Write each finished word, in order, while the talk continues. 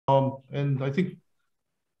And I think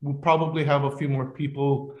we'll probably have a few more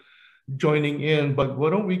people joining in, but why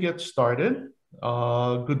don't we get started?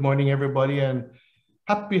 Good morning, everybody, and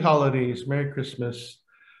happy holidays. Merry Christmas.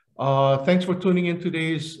 Thanks for tuning in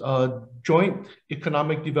today's joint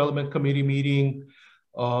Economic Development Committee meeting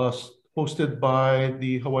hosted by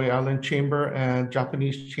the Hawaii Island Chamber and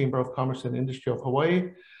Japanese Chamber of Commerce and Industry of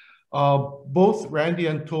Hawaii. Both Randy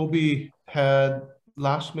and Toby had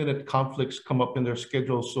last-minute conflicts come up in their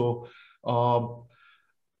schedules, so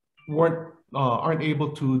aren't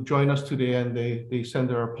able to join us today, and they send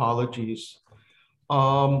their apologies.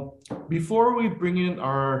 Before we bring in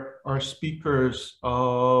our speakers,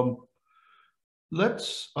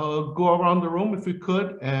 let's go around the room if we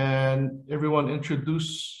could, and everyone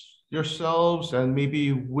introduce yourselves and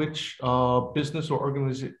maybe which business or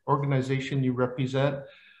organization you represent.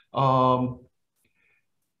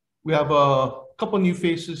 We have a couple new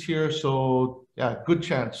faces here, so yeah, good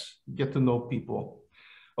chance to get to know people.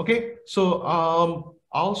 Okay, so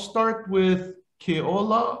I'll start with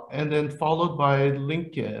Keola and then followed by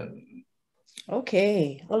Lincoln.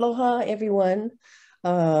 Okay, aloha everyone.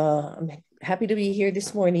 I'm happy to be here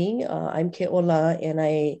this morning. I'm Keola, and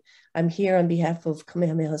I'm here on behalf of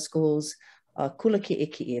Kamehameha Schools,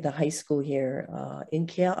 Kulaki'iki, the high school here in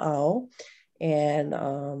Kea'au. And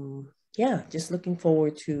yeah, just looking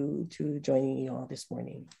forward to joining you all this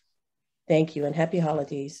morning. Thank you and happy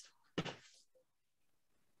holidays.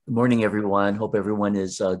 Good morning, everyone. Hope everyone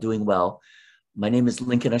is doing well. My name is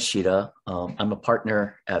Lincoln Ashida. I'm a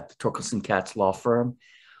partner at the Torkelson Katz Law Firm.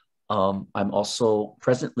 I'm also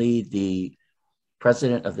presently the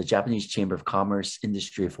president of the Japanese Chamber of Commerce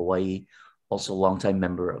Industry of Hawaii, also a longtime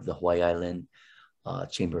member of the Hawaii Island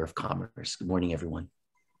Chamber of Commerce. Good morning, everyone.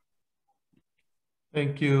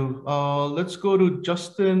 Thank you. Let's go to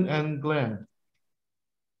Justin and Glenn.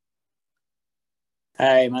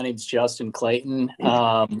 Hi, my name is Justin Clayton.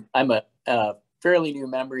 I'm a fairly new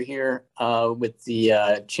member here with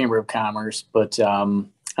the Chamber of Commerce, but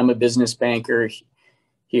I'm a business banker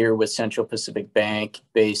here with Central Pacific Bank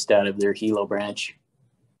based out of their Hilo branch.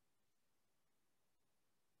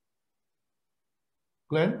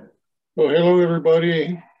 Glenn? Well, hello,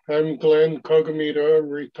 everybody. I'm Glenn Kagamita. I'm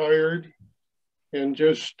retired and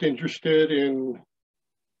just interested in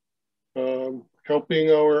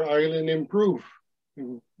helping our island improve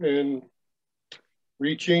and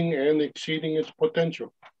reaching and exceeding its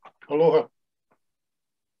potential. Aloha.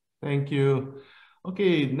 Thank you.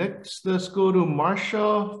 Okay, next let's go to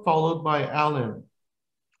Marsha, followed by Alan.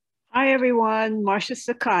 Hi everyone, Marsha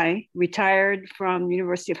Sakai, retired from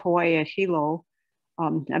University of Hawaii at Hilo.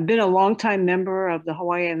 I've been a longtime member of the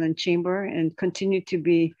Hawaii Island Chamber and continue to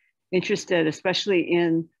be interested, especially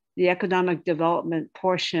in the economic development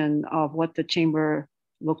portion of what the Chamber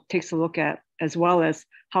takes a look at, as well as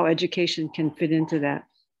how education can fit into that.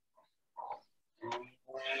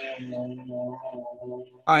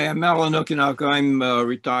 Hi, I'm Alan Okinaka. I'm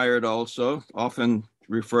retired also, often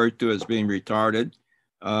referred to as being retarded.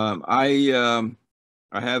 I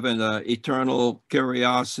have an eternal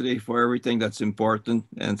curiosity for everything that's important,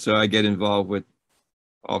 and so I get involved with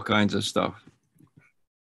all kinds of stuff.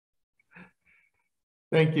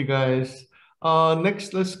 Thank you, guys.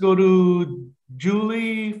 Next, let's go to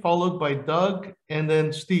Julie, followed by Doug, and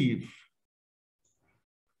then Steve.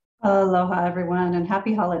 Aloha, everyone, and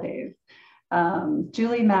happy holidays.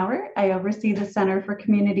 Julie Maurer, I oversee the Center for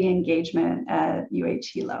Community Engagement at UH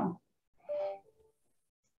Hilo.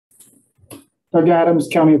 Doug Adams,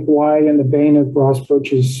 County of Hawaii, and the bane of Ross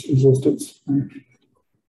Birch's existence.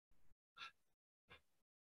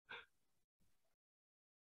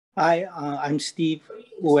 Hi, I'm Steve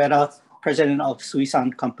Ueda, president of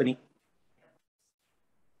Suisan Company.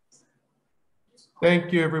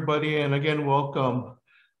 Thank you, everybody, and again, welcome.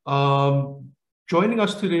 Joining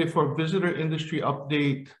us today for Visitor Industry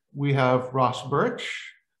Update, we have Ross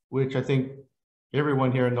Birch, which I think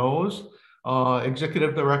everyone here knows,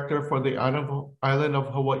 Executive Director for the Island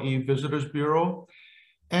of Hawaii Visitors Bureau.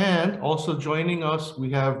 And also joining us, we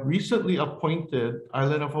have recently appointed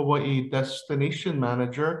Island of Hawaii Destination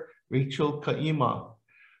Manager, Rachel Kaima.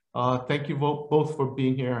 Thank you both for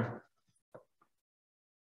being here.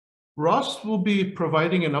 Ross will be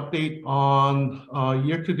providing an update on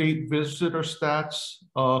year-to-date visitor stats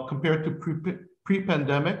compared to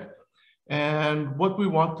pre-pandemic and what we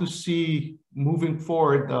want to see moving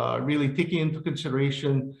forward, really taking into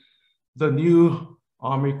consideration the new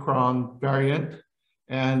Omicron variant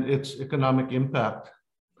and its economic impact.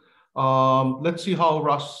 Let's see how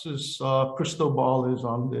Ross's crystal ball is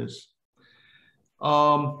on this.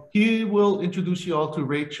 He will introduce you all to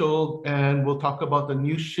Rachel, and we'll talk about the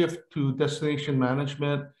new shift to destination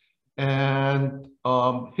management and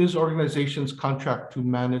his organization's contract to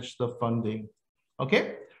manage the funding.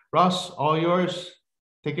 Okay, Ross, all yours.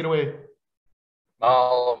 Take it away.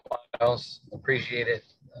 All else, appreciate it.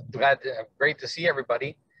 Great to see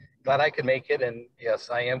everybody. Glad I could make it. And yes,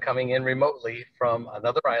 I am coming in remotely from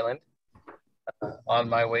another island on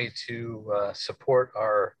my way to support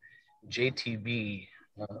our JTB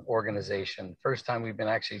organization. First time we've been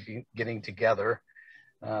actually getting together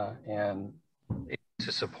and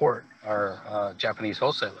to support our Japanese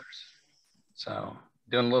wholesalers. So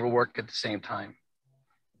doing a little work at the same time.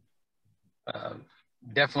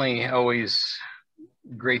 Definitely always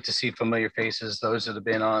great to see familiar faces, those that have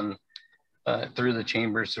been on through the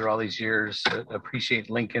chambers through all these years. Appreciate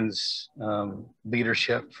Lincoln's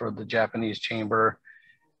leadership for the Japanese chamber.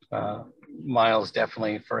 Miles,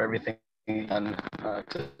 definitely for everything done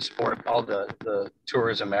to support all the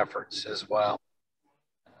tourism efforts as well.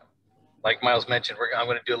 Like Miles mentioned, I'm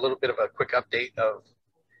going to do a little bit of a quick update of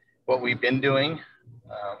what we've been doing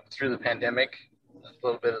through the pandemic, a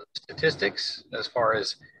little bit of statistics as far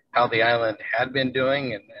as how the island had been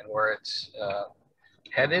doing and where it's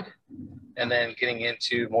headed, and then getting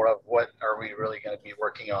into more of what are we really going to be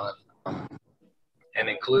working on, and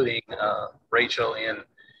including Rachel in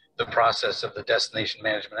the process of the Destination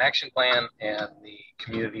Management Action Plan and the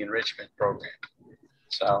Community Enrichment Program.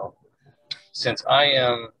 So since I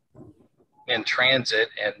am in transit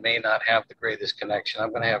and may not have the greatest connection, I'm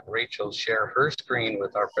going to have Rachel share her screen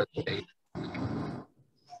with our presentation.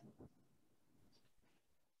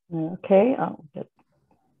 Okay.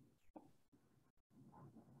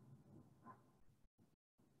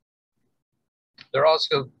 There are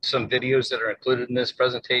also some videos that are included in this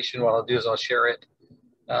presentation. What I'll do is I'll share it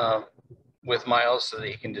with Miles so that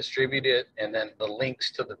he can distribute it, and then the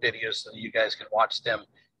links to the videos so that you guys can watch them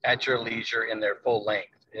at your leisure in their full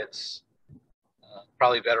length. It's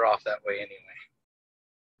probably better off that way anyway.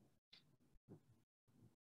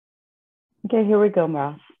 Okay, here we go,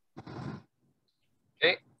 Ross.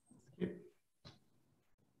 Okay.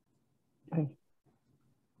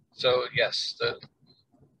 So yes,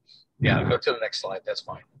 yeah, go to the next slide, that's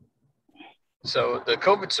fine. So the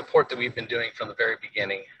COVID support that we've been doing from the very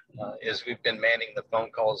beginning is we've been manning the phone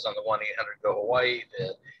calls on the 1-800-GO-HAWAII,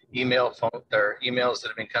 the emails that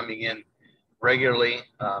have been coming in regularly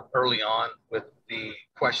early on with the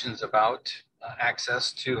questions about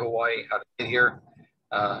access to Hawaii, how to get here.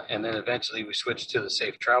 And then eventually we switched to the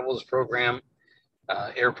Safe Travels program,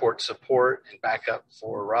 airport support and backup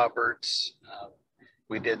for Roberts.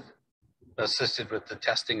 We assisted with the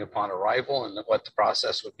testing upon arrival and what the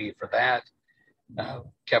process would be for that.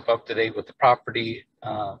 Kept up to date with the property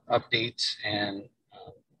updates and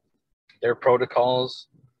their protocols.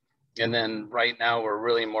 And then right now we're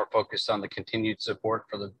really more focused on the continued support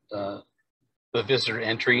for the visitor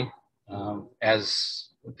entry as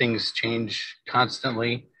things change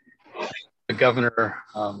constantly. The governor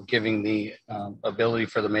giving the ability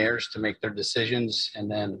for the mayors to make their decisions,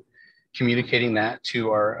 and then communicating that to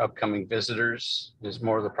our upcoming visitors is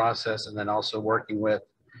more of the process. And then also working with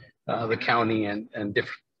the county and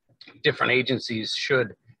different agencies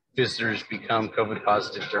should visitors become COVID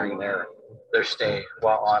positive during their stay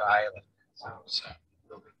while on island. So,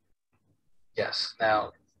 yes,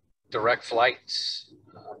 now direct flights.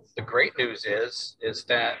 The great news is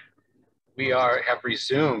that we have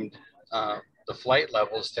resumed the flight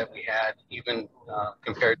levels that we had even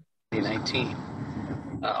compared to 2019.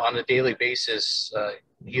 On a daily basis,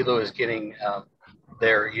 Hilo is getting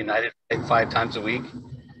their United flight 5 times a week.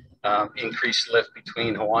 Increased lift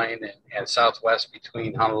between Hawaiian and Southwest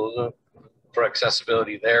between Honolulu for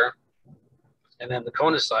accessibility there. And then the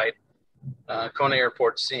Kona side, Kona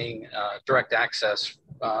Airport seeing direct access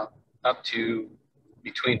up to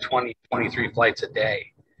between 20, 23 flights a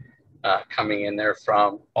day coming in there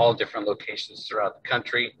from all different locations throughout the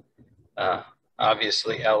country.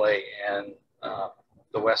 Obviously, LA and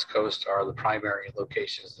the West Coast are the primary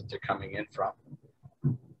locations that they're coming in from.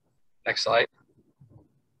 Next slide.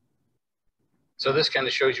 So this kind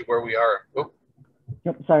of shows you where we are. Oh.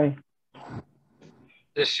 Yep, sorry.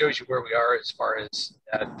 This shows you where we are as far as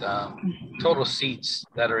that total seats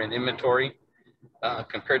that are in inventory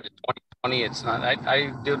compared to 2020. It's not,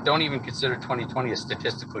 I don't even consider 2020 a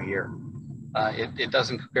statistical year. It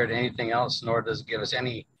doesn't compare to anything else, nor does it give us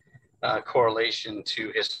any correlation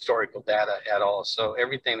to historical data at all. So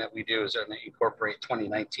everything that we do is going to incorporate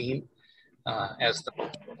 2019 as the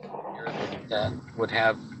year that would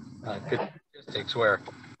have good statistics, where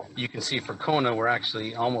you can see for Kona, we're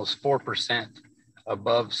actually almost 4%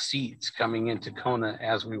 above seats coming into Kona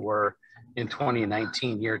as we were in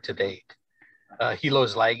 2019 year to date. Hilo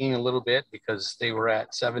is lagging a little bit because they were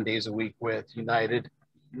at 7 days a week with United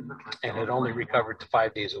and had only recovered to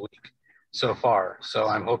 5 days a week so far. So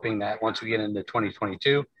I'm hoping that once we get into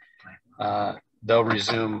 2022, they'll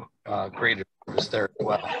resume greater service there as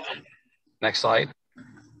well. Next slide.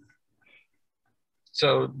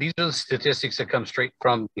 So these are the statistics that come straight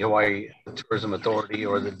from the Hawaii Tourism Authority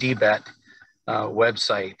or the DBET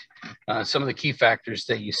website. Some of the key factors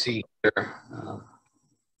that you see here,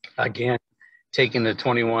 again, taking the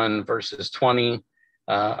 21 versus 20,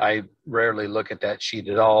 I rarely look at that sheet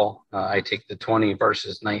at all. I take the 21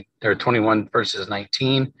 versus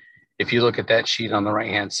 19. If you look at that sheet on the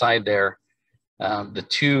right-hand side there, the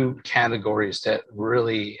two categories that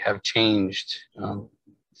really have changed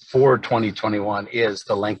for 2021 is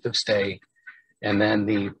the length of stay and then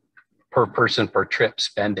the per person per trip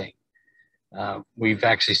spending. We've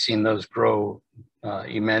actually seen those grow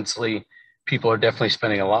immensely. People are definitely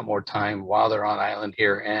spending a lot more time while they're on island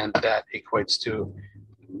here, and that equates to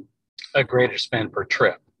a greater spend per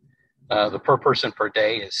trip. The per person per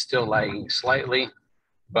day is still lagging slightly,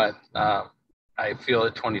 but I feel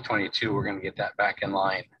that 2022, we're going to get that back in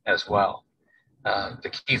line as well. The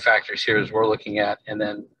key factors here is we're looking at, and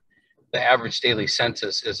then the average daily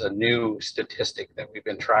census is a new statistic that we've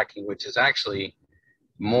been tracking, which is actually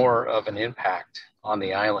more of an impact on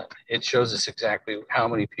the island. It shows us exactly how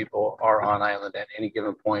many people are on island at any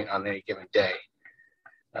given point on any given day.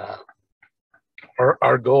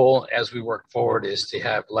 Our goal as we work forward is to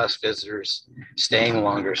have less visitors staying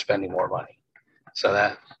longer, spending more money. So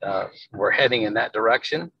that we're heading in that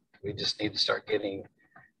direction. We just need to start getting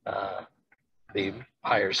the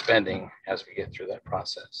higher spending as we get through that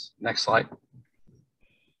process. Next slide.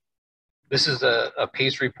 This is a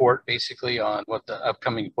pace report basically on what the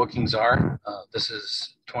upcoming bookings are. This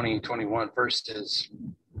is 2021 versus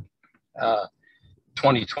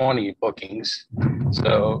 2020 bookings.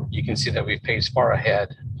 So you can see that we've paced far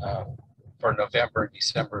ahead for November and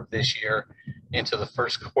December of this year. Into the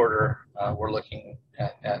first quarter, we're looking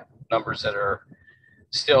at numbers that are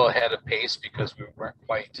still ahead of pace because we weren't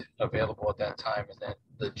quite available at that time. And then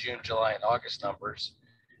the June, July, and August numbers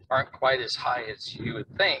aren't quite as high as you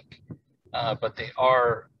would think, but they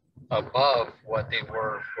are above what they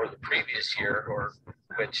were for the previous year, or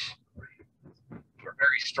which were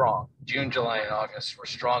very strong. June, July, and August were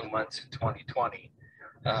strong months in 2020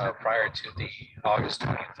 prior to the August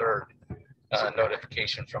 23rd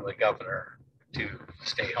notification from the governor to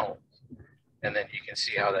stay home. And then you can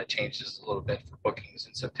see how that changes a little bit for bookings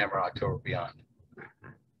in September, October, beyond.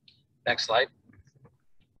 Next slide.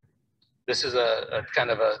 This is a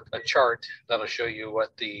kind of a chart that'll show you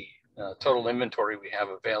what the total inventory we have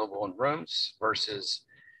available in rooms versus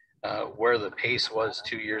where the pace was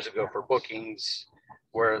 2 years ago for bookings,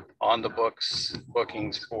 where on the books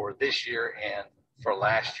bookings for this year and for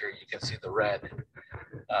last year. You can see the red.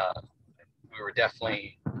 We were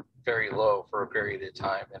definitely very low for a period of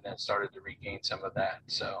time and then started to regain some of that.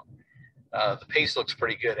 So the pace looks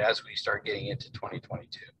pretty good as we start getting into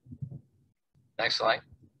 2022. Next slide.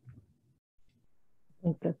 I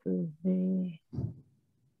think this is the...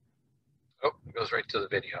 Oh, it goes right to the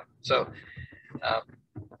video. So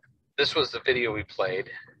this was the video we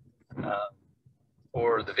played,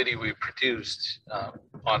 or the video we produced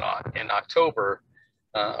in October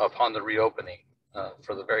upon the reopening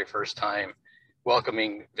for the very first time,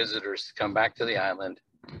 welcoming visitors to come back to the island,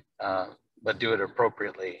 but do it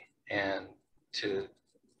appropriately and to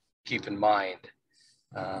keep in mind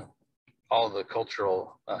all the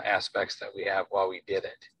cultural aspects that we have while we did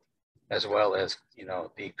it, as well as, you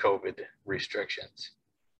know, the COVID restrictions.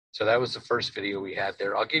 So that was the first video we had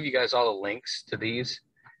there. I'll give you guys all the links to these.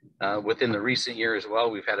 Within the recent year as well,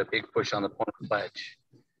 we've had a big push on the Pona Pledge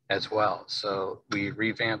as well. So we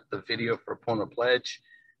revamped the video for Pona Pledge,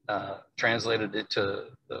 translated it to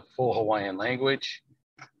the full Hawaiian language.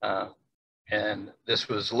 And this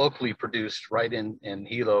was locally produced right in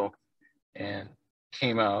Hilo and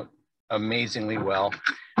came out amazingly well.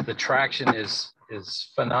 The traction is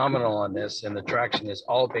phenomenal on this, and the traction is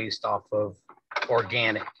all based off of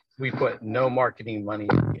organic. We put no marketing money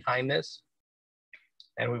behind this,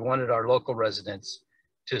 and we wanted our local residents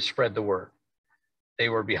to spread the word. They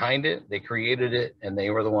were behind it, they created it, and they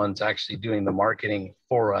were the ones actually doing the marketing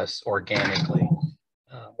for us organically,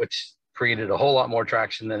 which created a whole lot more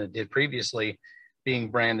traction than it did previously,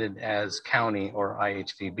 being branded as county or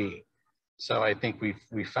IHVB. So I think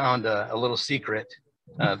we found a little secret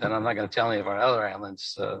that I'm not going to tell any of our other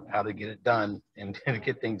islands how to get it done and to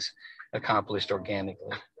get things accomplished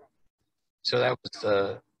organically. So that was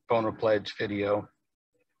the Pona Pledge video.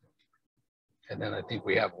 And then I think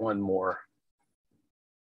we have one more.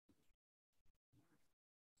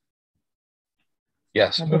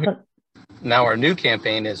 Yes. Now our new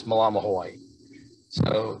campaign is Malama Hawaii.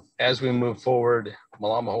 So as we move forward,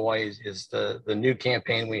 Malama Hawaii is the new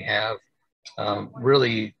campaign we have,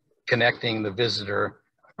 really connecting the visitor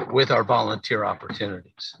with our volunteer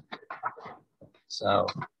opportunities. So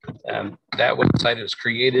that website is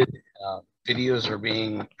created. Videos are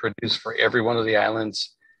being produced for every one of the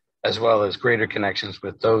islands, as well as greater connections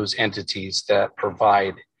with those entities that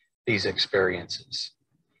provide these experiences.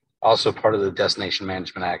 Also part of the Destination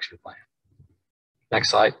Management Action Plan. Next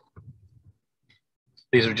slide.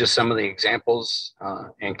 These are just some of the examples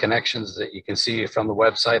and connections that you can see from the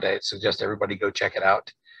website. I suggest everybody go check it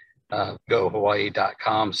out.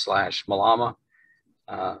 GoHawaii.com/Malama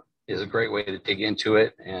is a great way to dig into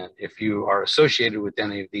it. And if you are associated with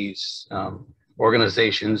any of these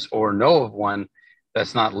organizations or know of one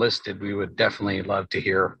that's not listed, we would definitely love to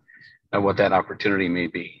hear what that opportunity may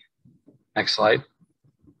be. Next slide.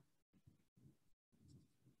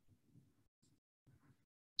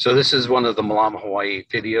 So this is one of the Malama Hawaii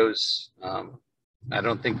videos. I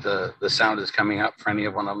don't think the sound is coming up for any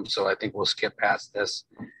of one of them, so I think we'll skip past this.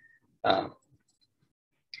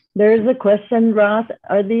 There's a question, Ross.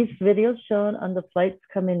 Are these videos shown on the flights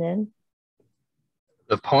coming in?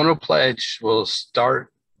 The Pono Pledge will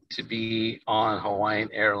start to be on Hawaiian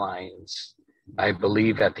Airlines, I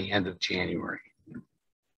believe, at the end of January.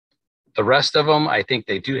 The rest of them, I think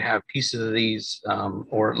they do have pieces of these,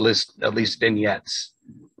 or at least vignettes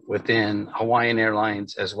within Hawaiian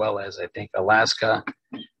Airlines, as well as I think Alaska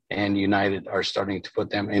and United are starting to put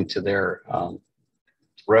them into their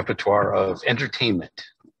repertoire of entertainment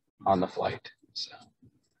on the flight. So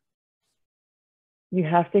You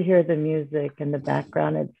have to hear the music and the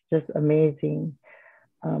background. It's just amazing.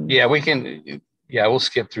 Yeah, we'll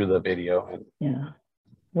skip through the video. Yeah,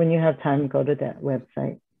 when you have time, go to that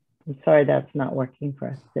website. I'm sorry that's not working for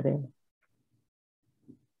us today.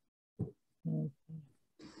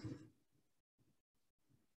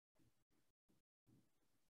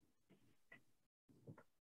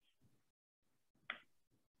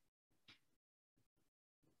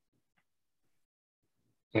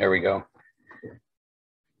 There we go.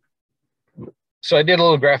 So I did a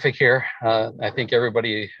little graphic here. I think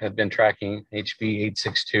everybody had been tracking HB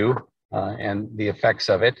 862 and the effects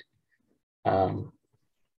of it.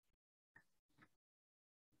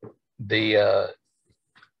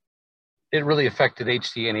 It really affected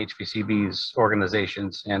HTA and HBCB's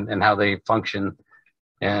organizations and how they function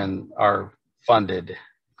and are funded.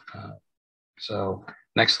 So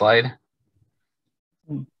next slide.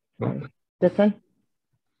 This one?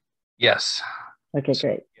 Yes. Okay,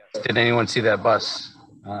 great. Did anyone see that bus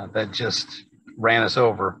that just ran us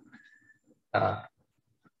over?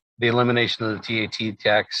 The elimination of the TAT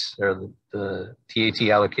tax, or the TAT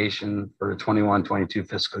allocation for the 21-22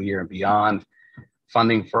 fiscal year and beyond.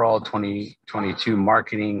 Funding for all 2022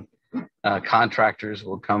 marketing contractors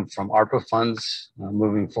will come from ARPA funds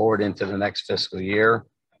moving forward into the next fiscal year.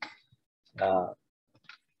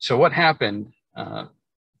 So what happened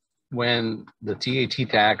when the TAT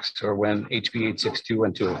tax, or when HB 862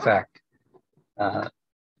 went into effect?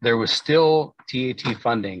 There was still TAT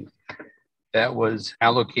funding that was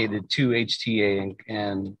allocated to HTA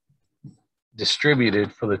and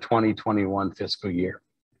distributed for the 2021 fiscal year.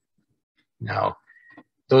 Now,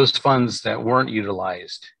 those funds that weren't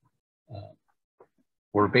utilized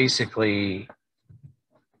were basically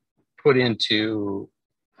put into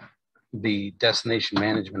the Destination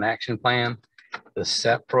Management Action Plan, the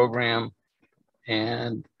SEP program,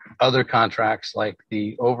 and other contracts like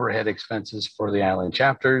the overhead expenses for the island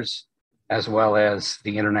chapters, as well as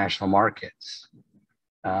the international markets.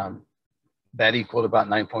 That equaled about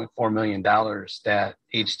 $9.4 million that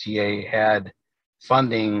HTA had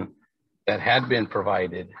funding that had been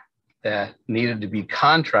provided that needed to be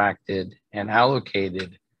contracted and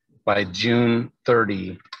allocated by June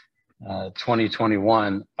 30,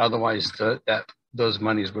 2021. Otherwise, those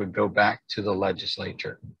monies would go back to the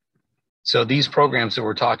legislature. So these programs that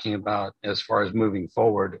we're talking about as far as moving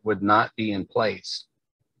forward would not be in place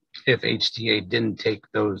if HTA didn't take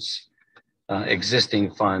those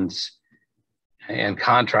existing funds and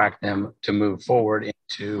contract them to move forward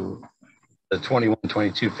into the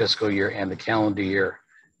 21-22 fiscal year and the calendar year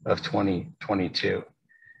of 2022.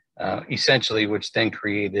 Essentially, which then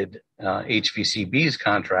created HVCB's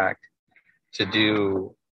contract to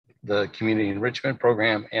do the Community Enrichment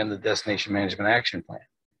Program and the Destination Management Action Plan.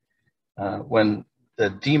 When the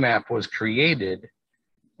DMAP was created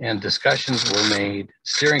and discussions were made,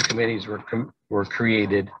 steering committees were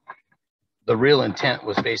created, the real intent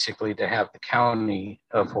was basically to have the County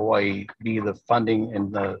of Hawaii be the funding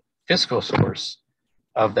and the fiscal source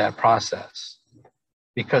of that process.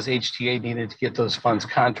 because HTA needed to get those funds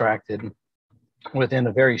contracted within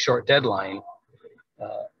a very short deadline,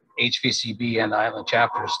 HVCB and Island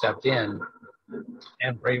chapter stepped in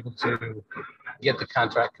and were able to get the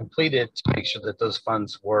contract completed to make sure that those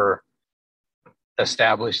funds were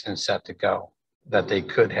established and set to go, that they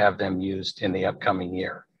could have them used in the upcoming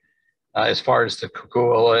year. As far as the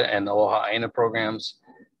Kukuola and Aloha Aina programs,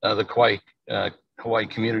 the Hawaii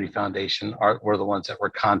Community Foundation were the ones that were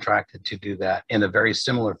contracted to do that in a very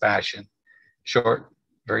similar fashion,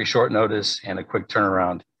 very short notice and a quick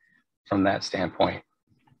turnaround from that standpoint.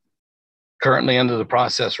 Currently under the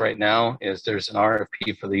process right now is there's an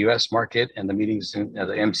RFP for the US market and the meetings in the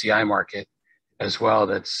MCI market as well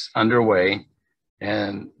that's underway.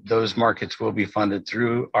 And those markets will be funded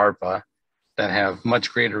through ARPA that have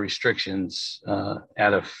much greater restrictions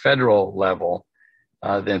at a federal level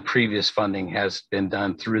than previous funding has been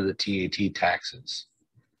done through the TAT taxes.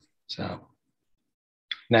 So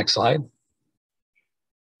next slide.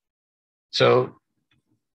 So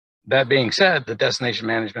that being said, the Destination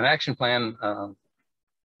Management Action Plan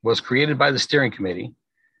was created by the steering committee.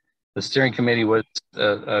 The steering committee was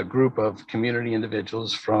a group of community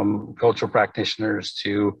individuals, from cultural practitioners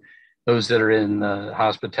to those that are in the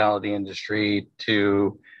hospitality industry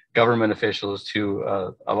to government officials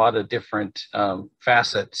to a lot of different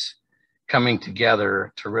facets coming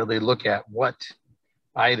together to really look at what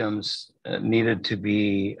items needed to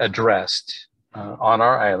be addressed on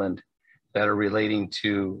our island that are relating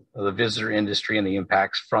to the visitor industry and the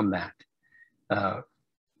impacts from that.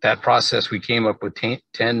 That process, we came up with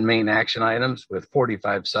 10 main action items with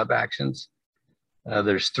 45 sub-actions.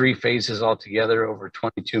 There's 3 phases altogether over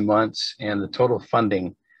 22 months, and the total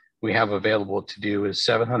funding we have available to do is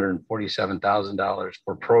 $747,000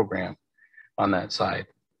 per program on that side.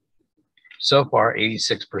 So far,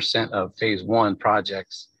 86% of phase 1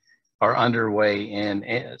 projects are underway in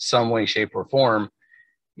some way, shape, or form,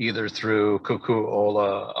 either through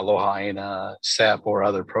Kukuola, Aloha Aina, SEP, or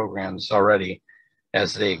other programs already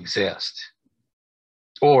as they exist.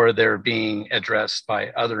 Or they're being addressed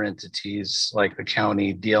by other entities like the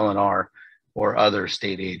county, DLNR, or other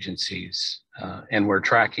state agencies. And we're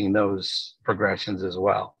tracking those progressions as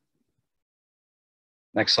well.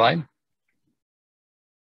 Next slide.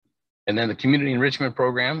 And then the Community Enrichment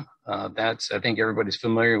Program, I think everybody's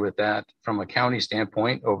familiar with that from a county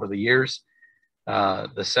standpoint over the years.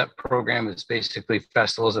 The SEP program is basically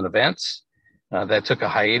festivals and events. That took a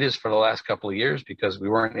hiatus for the last couple of years because we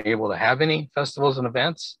weren't able to have any festivals and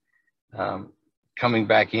events. Coming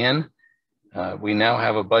back in, we now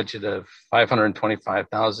have a budget of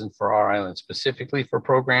 $525,000 for our island specifically for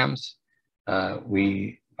programs.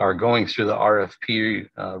 We are going through the RFP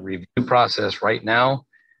review process right now,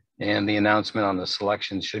 and the announcement on the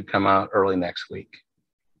selection should come out early next week.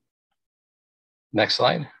 Next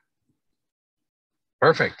slide.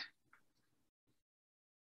 Perfect.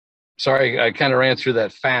 Sorry, I kind of ran through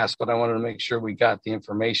that fast, but I wanted to make sure we got the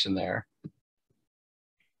information there.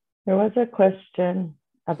 There was a question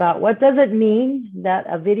about what does it mean that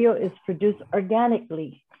a video is produced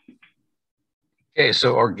organically? Okay,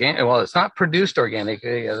 so well, it's not produced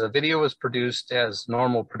organically. The video was produced as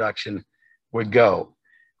normal production would go.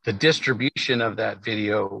 The distribution of that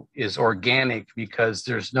video is organic because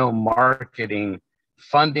there's no marketing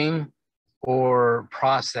funding or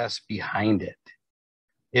process behind it.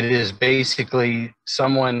 It is basically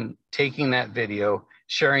someone taking that video,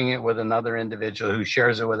 sharing it with another individual who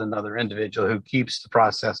shares it with another individual who keeps the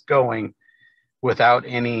process going without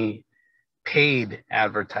any paid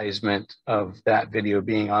advertisement of that video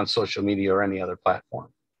being on social media or any other platform.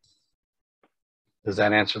 Does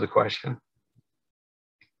that answer the question?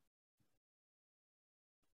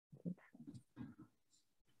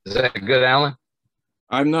 Is that good, Alan?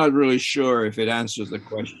 I'm not really sure if it answers the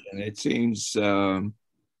question. It seems,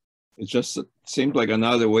 it just seems like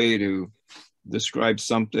another way to describe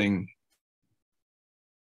something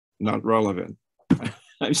not relevant.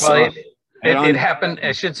 I'm sorry. It happened,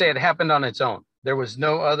 I should say it happened on its own. There was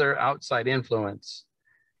no other outside influence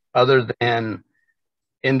other than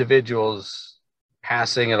individuals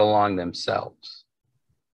passing it along themselves.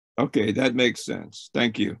 Okay, that makes sense.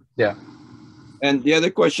 Thank you. Yeah. And the other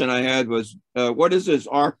question I had was, what is this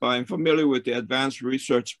ARPA? I'm familiar with the Advanced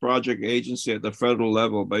Research Project Agency at the federal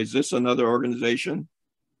level, but is this another organization?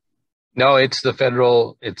 No, it's the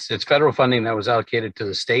federal, it's federal funding that was allocated to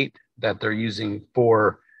the state that they're using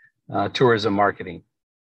for tourism marketing.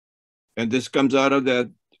 And this comes out of that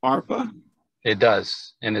ARPA? It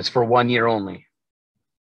does, and it's for 1 year only.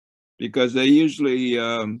 Because they usually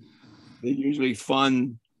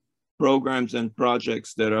fund programs and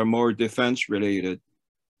projects that are more defense related.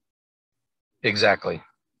 Exactly.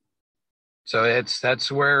 So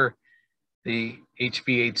that's where the HB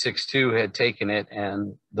 862 had taken it,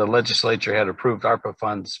 and the legislature had approved ARPA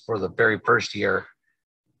funds for the very first year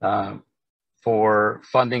for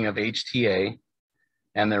funding of HTA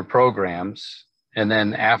and their programs. And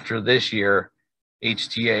then after this year,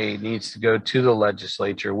 HTA needs to go to the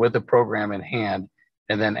legislature with the program in hand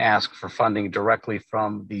and then ask for funding directly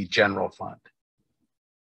from the general fund.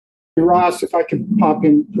 Ross, if I could pop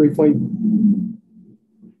in briefly.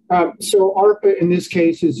 So ARPA in this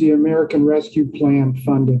case is the American Rescue Plan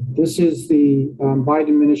funding. This is the Biden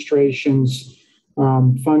administration's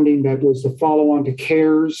funding that was the follow-on to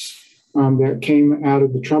CARES that came out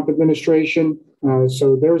of the Trump administration.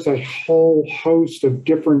 So there's a whole host of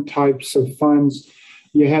different types of funds.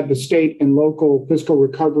 You had the state and local fiscal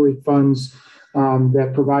recovery funds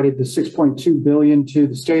that provided the $6.2 billion to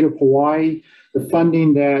the state of Hawaii. The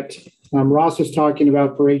funding that Ross is talking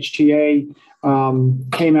about for HTA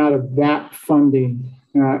came out of that funding.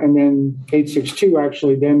 And then 862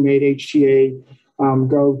 actually then made HTA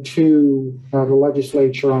go to the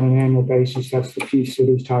legislature on an annual basis. That's the piece that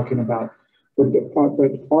he's talking about. But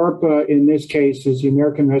ARPA in this case is the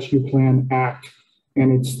American Rescue Plan Act,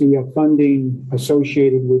 and it's the funding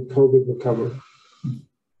associated with COVID recovery.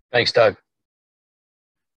 Thanks, Doug.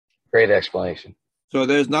 Great explanation. So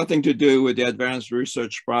there's nothing to do with the Advanced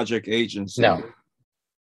Research Project Agency? No.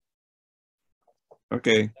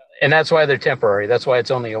 Okay. And that's why they're temporary. That's why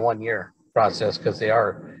it's only a 1-year process, because they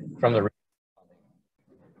are from the.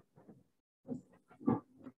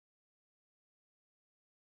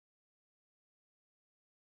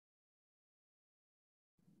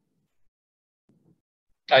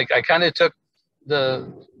 I kind of took the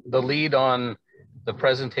lead on the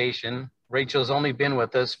presentation. Rachel's only been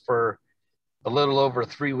with us for a little over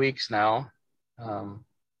 3 weeks now.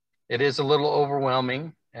 It is a little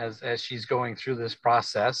overwhelming as she's going through this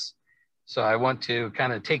process. So I want to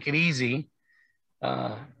kind of take it easy.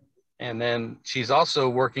 And then she's also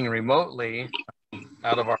working remotely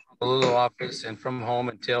out of our little office and from home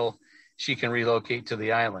until she can relocate to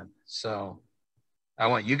the island. So I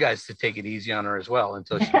want you guys to take it easy on her as well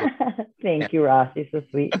until she gets. Thank you, Ross. You're so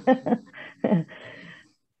sweet.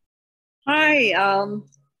 Hi,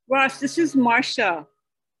 Ross, this is Marcia.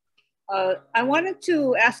 I wanted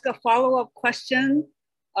to ask a follow-up question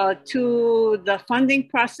to the funding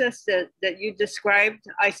process that you described.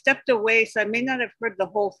 I stepped away, so I may not have heard the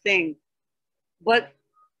whole thing, but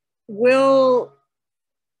will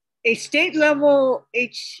a state level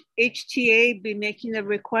HTA be making a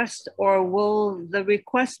request, or will the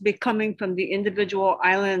request be coming from the individual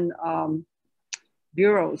island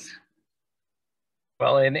bureaus?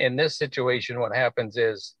 Well, in this situation, what happens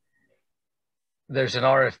is there's an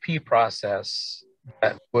RFP process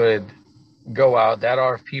that would go out. That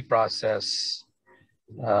RFP process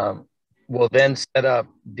will then set up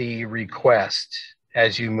the request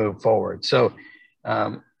as you move forward. So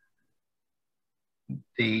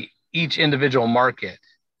each individual market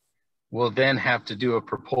will then have to do a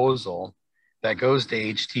proposal that goes to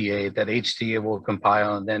HTA, that HTA will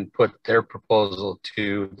compile and then put their proposal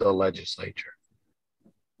to the legislature.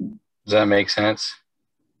 Does that make sense?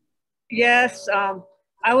 Yes,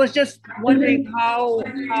 I was just wondering how,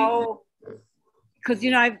 because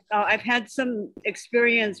I've had some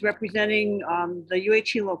experience representing the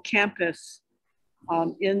UH Hilo campus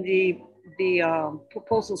in the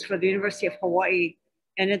proposals for the University of Hawaii,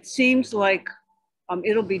 and it seems like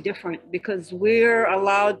it'll be different because we're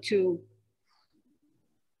allowed to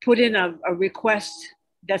put in a request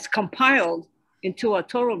that's compiled into a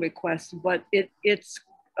total request, but it's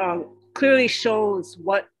clearly shows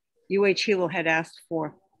what UH Hilo had asked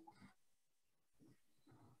for.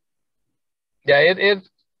 Yeah,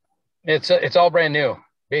 it's all brand new.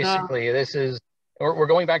 Basically, we're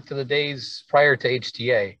going back to the days prior to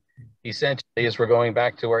HTA. Essentially, as we're going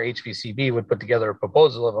back to where HVCB would put together a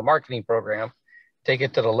proposal of a marketing program, take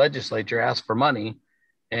it to the legislature, ask for money,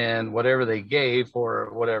 and whatever they gave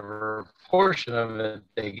or whatever portion of it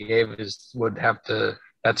they gave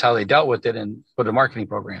that's how they dealt with it and put a marketing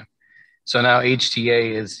program. So now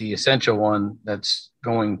HTA is the essential one that's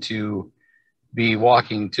going to be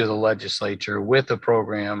walking to the legislature with a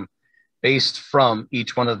program based from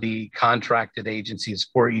each one of the contracted agencies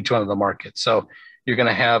for each one of the markets. So you're going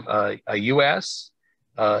to have a US,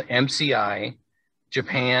 MCI,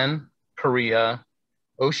 Japan, Korea,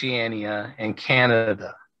 Oceania, and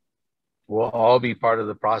Canada will all be part of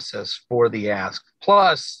the process for the ask.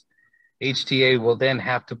 Plus, HTA will then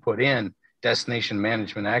have to put in Destination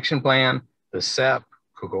Management Action Plan, the SEP,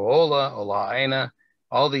 Kukuola, Ola'aina,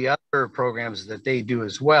 all the other programs that they do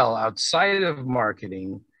as well outside of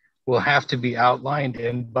marketing will have to be outlined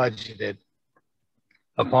and budgeted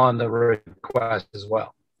upon the request as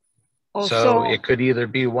well. Oh, so it could either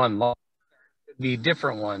be one law, it could be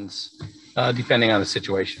different ones, depending on the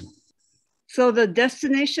situation. So the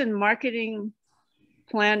destination marketing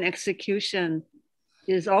plan execution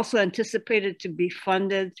is also anticipated to be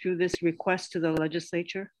funded through this request to the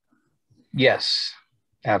legislature? Yes,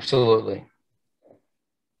 absolutely.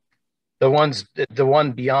 The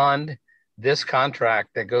one beyond this contract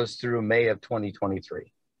that goes through May of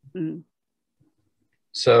 2023. Mm-hmm.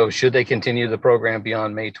 So should they continue the program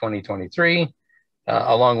beyond May 2023,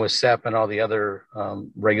 along with SEP and all the other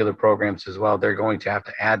regular programs as well, they're going to have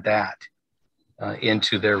to add that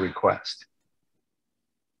into their request.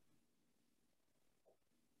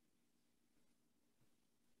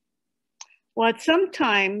 Well, at some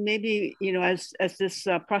time, maybe, you know, as this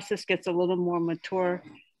process gets a little more mature,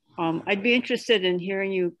 I'd be interested in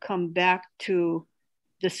hearing you come back to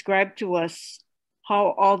describe to us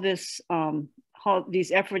how all this, how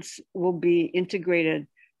these efforts will be integrated.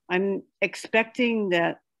 I'm expecting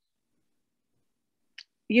that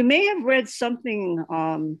you may have read something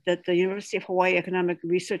that the University of Hawaii Economic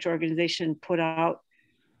Research Organization put out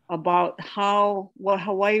about what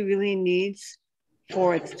Hawaii really needs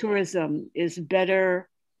for its tourism is better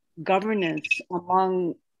governance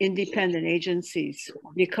among independent agencies,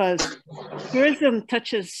 because tourism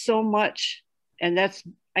touches so much, and that's,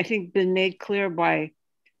 I think, been made clear by,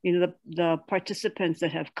 you know, the participants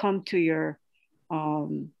that have come to your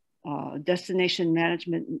destination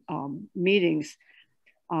management meetings,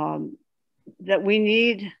 that we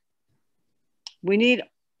need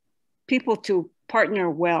people to partner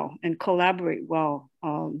well and collaborate well.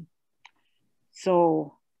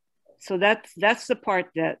 So that's the part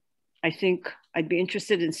that I think I'd be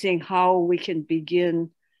interested in seeing how we can begin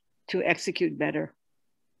to execute better.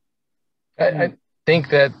 I think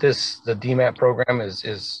that the DMAP program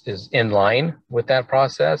is in line with that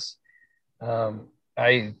process.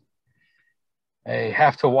 I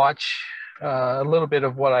have to watch a little bit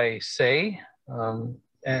of what I say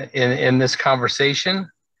in this conversation,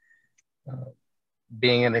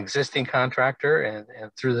 being an existing contractor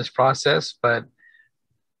and through this process. But,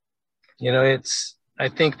 you know, I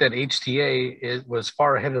think that HTA was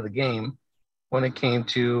far ahead of the game when it came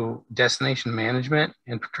to destination management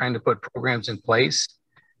and trying to put programs in place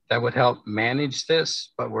that would help manage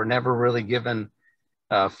this, but we're never really given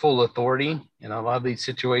full authority in a lot of these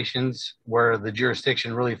situations where the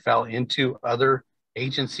jurisdiction really fell into other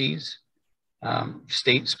agencies,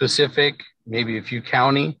 state specific, maybe a few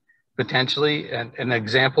county potentially. And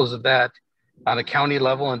examples of that on a county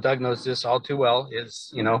level, and Doug knows this all too well, is,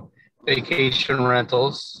 you know, vacation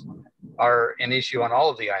rentals are an issue on all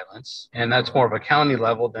of the islands, and that's more of a county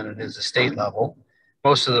level than it is a state level.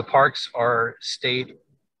 Most of the parks are state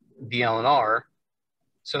DLNR.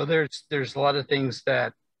 So there's a lot of things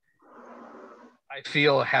that I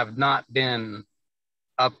feel have not been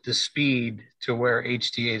up to speed to where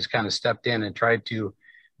HTA has kind of stepped in and tried to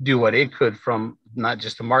do what it could from not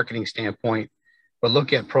just a marketing standpoint, but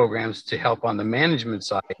look at programs to help on the management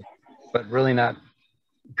side, but really not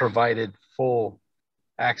provided full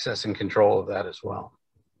access and control of that as well.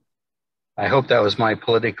 I hope that was my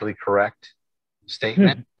politically correct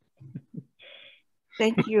statement.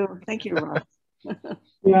 Thank you, Ross.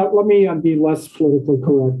 Yeah, let me be less politically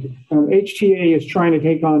correct. HTA is trying to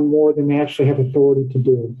take on more than they actually have authority to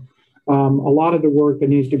do. A lot of the work that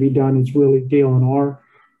needs to be done is really DLNR,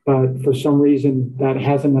 but for some reason that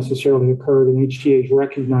hasn't necessarily occurred, and HTA is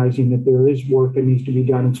recognizing that there is work that needs to be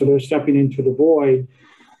done, and so they're stepping into the void,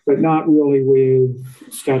 but not really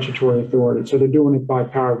with statutory authority. So they're doing it by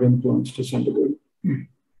power of influence to some degree.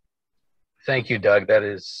 Thank you, Doug. That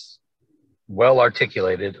is well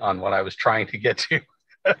articulated on what I was trying to get to.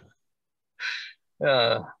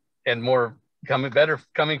 And more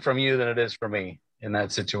coming from you than it is from me in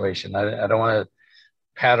that situation. I don't want to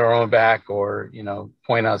pat our own back or, you know,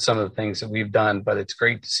 point out some of the things that we've done, but it's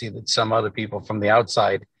great to see that some other people from the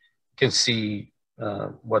outside can see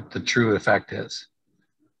what the true effect is.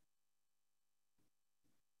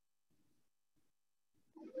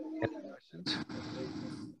 Any questions?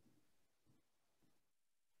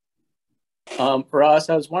 Ross,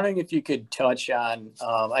 I was wondering if you could touch on,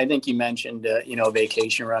 I think you mentioned, you know,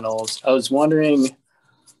 vacation rentals. I was wondering,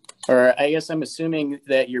 or I guess I'm assuming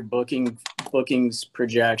that your bookings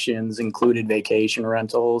projections included vacation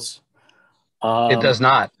rentals. It does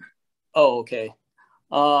not. Oh, okay.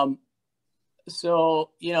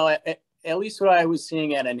 So, you know, at least what I was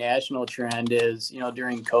seeing at a national trend is, you know,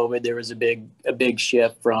 during COVID, there was a big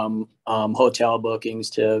shift from hotel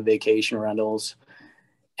bookings to vacation rentals.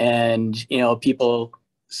 And, you know, people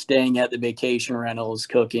staying at the vacation rentals,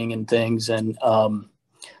 cooking and things. And,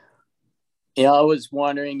 you know, I was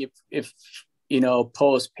wondering if, you know,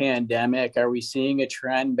 post pandemic, are we seeing a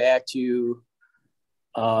trend back to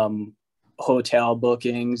hotel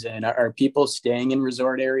bookings, and are people staying in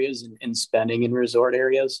resort areas and spending in resort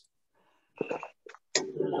areas?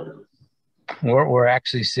 We're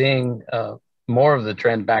actually seeing more of the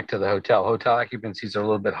trend back to the hotel. Hotel occupancies are a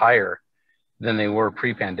little bit higher than they were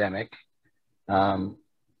pre-pandemic.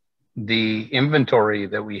 The inventory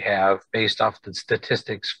that we have based off the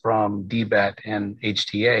statistics from DBET and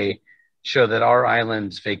HTA show that our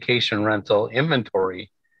island's vacation rental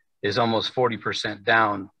inventory is almost 40%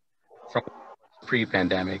 down from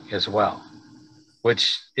pre-pandemic as well,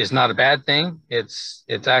 which is not a bad thing. It's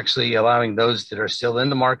actually allowing those that are still in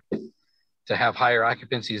the market to have higher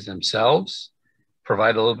occupancies themselves,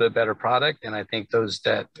 provide a little bit better product. And I think those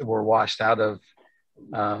that were washed out of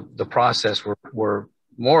the process were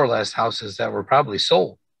more or less houses that were probably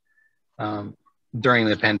sold during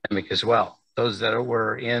the pandemic as well. Those that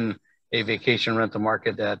were in a vacation rental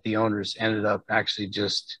market that the owners ended up actually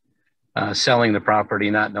just selling the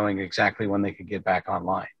property, not knowing exactly when they could get back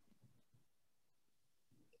online.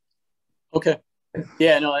 Okay.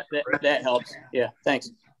 Yeah, no, that helps. Yeah,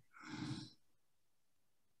 thanks.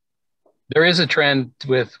 There is a trend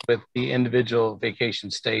with the individual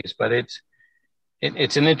vacation stays, but it's an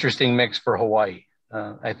interesting mix for Hawaii.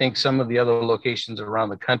 I think some of the other locations around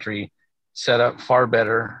the country set up far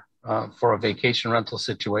better for a vacation rental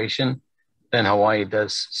situation than Hawaii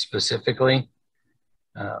does specifically.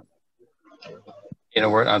 You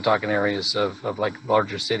know, I'm talking areas of like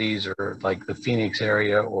larger cities or like the Phoenix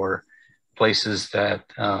area or places that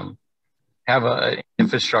have an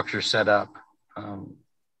infrastructure set up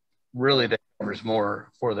really that covers more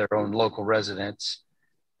for their own local residents.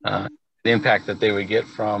 The impact that they would get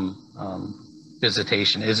from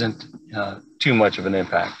visitation isn't too much of an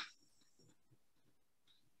impact.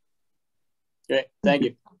 Great, thank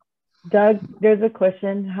you. Doug, there's a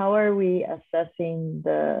question. How are we assessing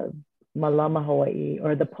the Malama Hawaii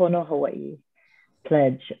or the Pono Hawaii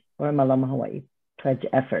pledge or Malama Hawaii pledge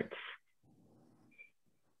efforts?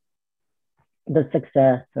 The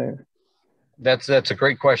success or... That's a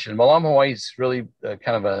great question. Malama Hawaii is really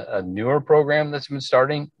kind of a newer program that's been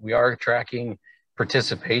starting. We are tracking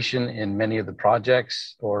participation in many of the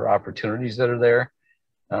projects or opportunities that are there.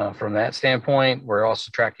 From that standpoint, we're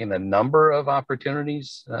also tracking the number of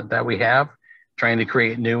opportunities that we have, trying to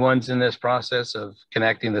create new ones in this process of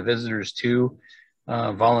connecting the visitors to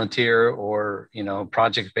volunteer or, you know,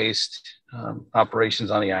 project-based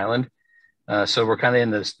operations on the island. So we're kind of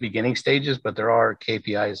in the beginning stages, but there are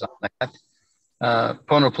KPIs on that.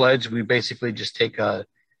 Pono Pledge, we basically just take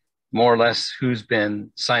more or less who's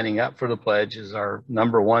been signing up for the pledge is our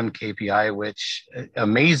number one KPI, which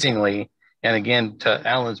amazingly, and again, to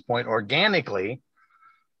Alan's point, organically,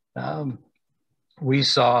 we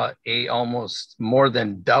saw a almost more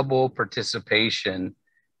than double participation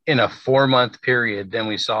in a 4-month period than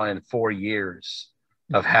we saw in 4 years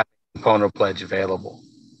of having Pono Pledge available.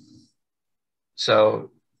 So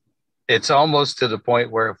it's almost to the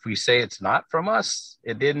point where if we say it's not from us,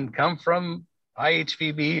 it didn't come from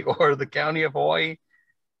IHVB or the County of Hawaii,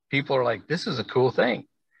 people are like, this is a cool thing.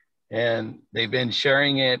 And they've been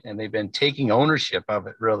sharing it and they've been taking ownership of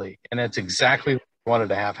it, really. And it's exactly what we wanted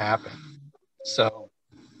to have happen. So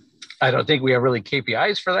I don't think we have really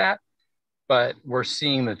KPIs for that, but we're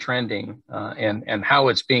seeing the trending and how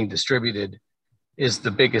it's being distributed is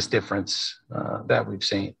the biggest difference that we've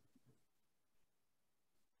seen.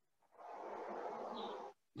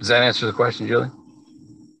 Does that answer the question, Julie?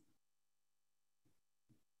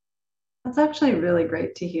 That's actually really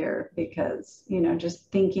great to hear because, you know, just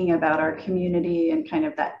thinking about our community and kind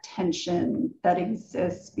of that tension that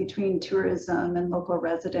exists between tourism and local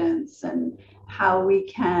residents and how we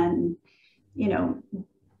can, you know,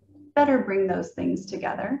 better bring those things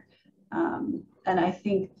together. And I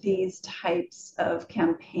think these types of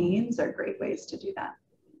campaigns are great ways to do that.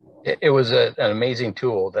 It was an amazing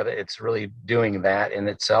tool that it's really doing that in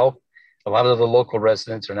itself. A lot of the local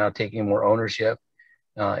residents are now taking more ownership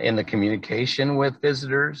in the communication with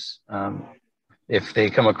visitors. If they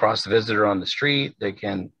come across the visitor on the street,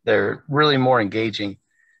 they're really more engaging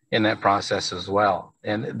in that process as well.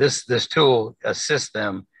 And this tool assists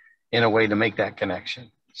them in a way to make that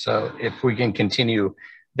connection. So if we can continue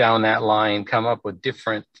down that line, come up with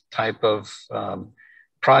different type of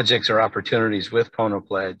projects or opportunities with Pono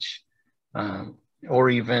Pledge, or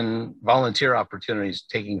even volunteer opportunities,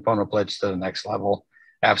 taking Pono Pledge to the next level.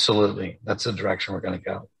 Absolutely. That's the direction we're going to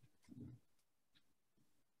go.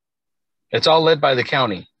 It's all led by the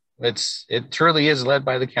county. it truly is led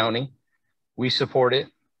by the county. We support it.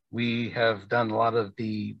 We have done a lot of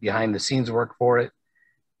the behind the scenes work for it,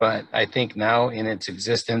 but I think now in its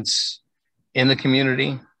existence in the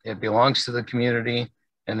community, it belongs to the community,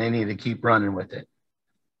 and they need to keep running with it.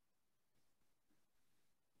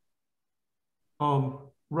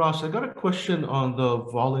 Ross, I got a question on the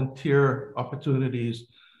volunteer opportunities.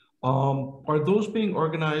 Are those being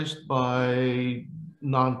organized by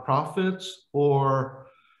nonprofits, or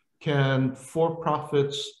can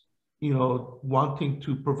for-profits, wanting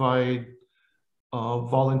to provide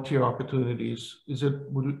volunteer opportunities,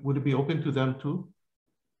 would it be open to them too?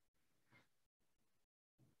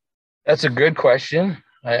 That's a good question.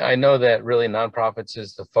 I know that really nonprofits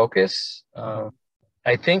is the focus.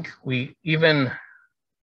 I think we even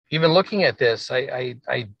looking at this, I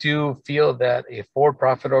do feel that a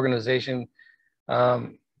for-profit organization,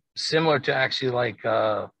 similar to actually like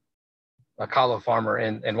a Kalo Farmer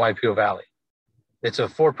in Waipio Valley, it's a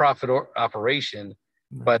for-profit operation,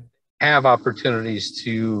 but have opportunities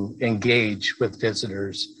to engage with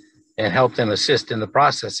visitors and help them assist in the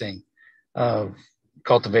processing of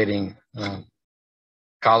cultivating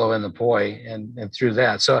kalo and the poi, and through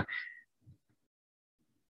that. So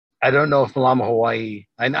I don't know if Malama Hawaii,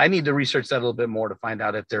 I need to research that a little bit more to find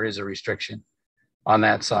out if there is a restriction on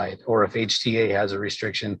that side, or if HTA has a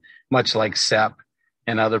restriction, much like SEP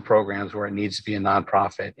and other programs where it needs to be a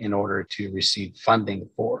nonprofit in order to receive funding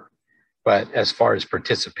for. But as far as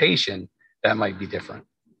participation, that might be different.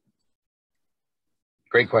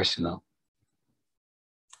 Great question, though.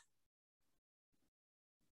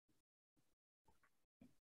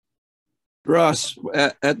 Ross,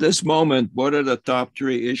 at this moment, what are the top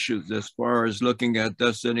 3 issues as far as looking at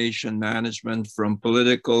destination management from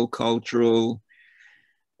political, cultural,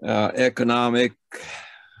 economic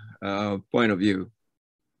point of view?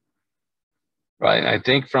 Right. I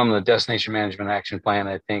think from the Destination Management Action Plan,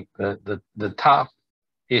 I think the top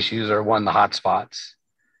issues are, one, the hot spots.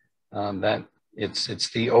 That it's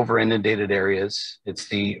the over inundated areas. It's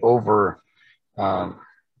the over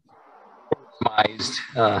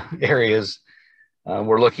areas.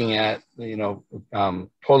 We're looking at,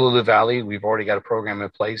 Pololu Valley. We've already got a program in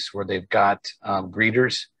place where they've got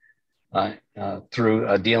greeters through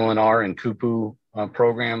a DLNR and Kupu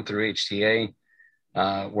program through HTA.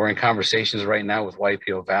 We're in conversations right now with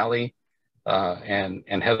Waipio Valley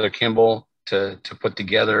and Heather Kimball to put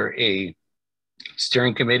together a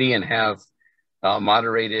steering committee and have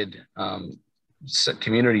moderated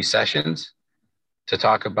community sessions to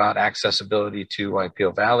talk about accessibility to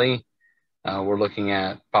Waipio Valley. We're looking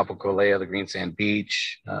at Papakolea, the Green Sand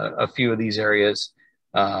Beach, a few of these areas,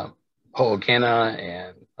 Ho'okena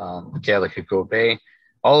and Kealakiko Bay.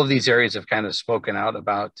 All of these areas have kind of spoken out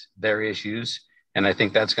about their issues. And I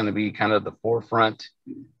think that's going to be kind of the forefront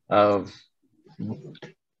of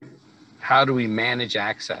how do we manage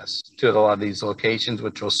access to a lot of these locations,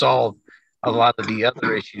 which will solve a lot of the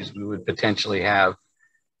other issues we would potentially have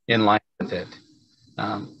in line with it.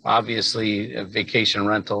 Obviously, vacation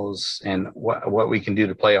rentals and what we can do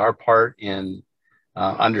to play our part in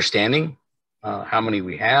understanding how many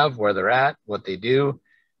we have, where they're at, what they do,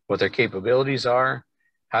 what their capabilities are.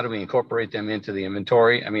 How do we incorporate them into the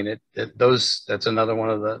inventory? I mean, that's another one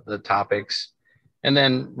of the topics. And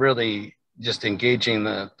then really just engaging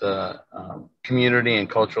the community and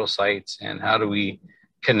cultural sites, and how do we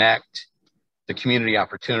connect the community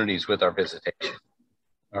opportunities with our visitation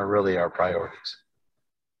are really our priorities.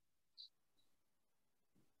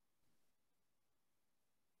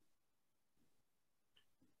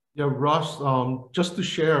 Yeah, Ross, just to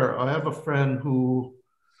share, I have a friend who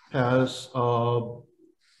has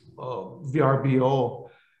VRBO,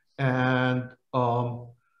 and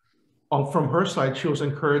from her side, she was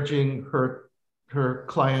encouraging her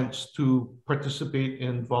clients to participate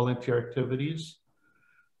in volunteer activities,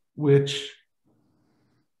 which,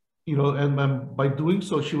 and by doing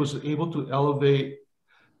so, she was able to elevate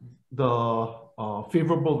the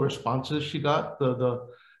favorable responses she got, the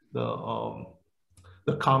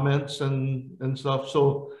comments and stuff.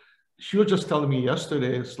 So she was just telling me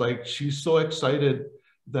yesterday, it's like she's so excited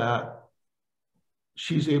that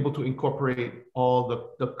she's able to incorporate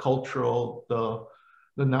all the cultural,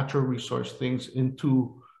 the natural resource things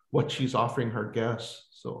into what she's offering her guests.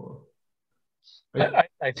 So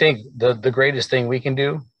I think the greatest thing we can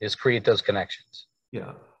do is create those connections.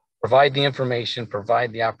 Yeah. Provide the information,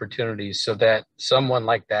 provide the opportunities so that someone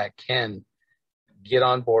like that can get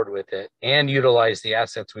on board with it and utilize the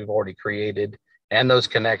assets we've already created and those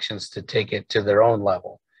connections to take it to their own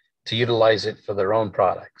level, to utilize it for their own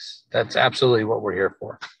products. That's absolutely what we're here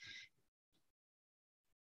for.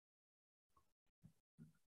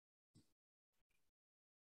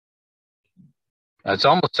 It's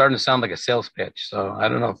almost starting to sound like a sales pitch. So I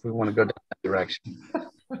don't know if we want to go down that direction.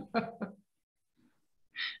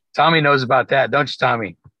 Tommy knows about that, don't you,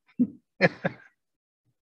 Tommy?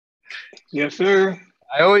 Yes, sir.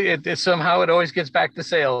 Somehow it always gets back to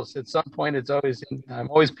sales. At some point, I'm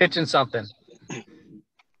always pitching something.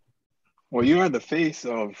 Well, you are the face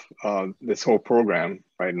of this whole program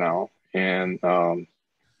right now, and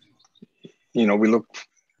we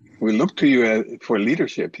look to you for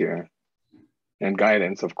leadership here and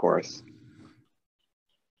guidance, of course.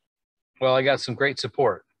 Well, I got some great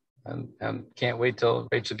support, and can't wait till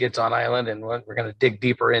Rachel gets on island, and we're going to dig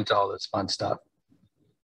deeper into all this fun stuff.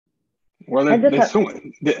 Well, there's so much,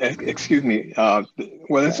 excuse me.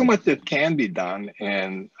 There's so much that can be done,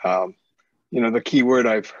 and the key word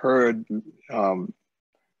I've heard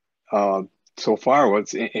so far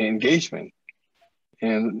was engagement.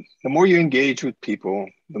 And the more you engage with people,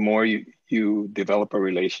 the more you develop a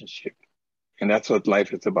relationship. And that's what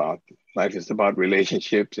life is about. Life is about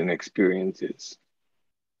relationships and experiences.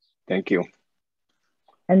 Thank you.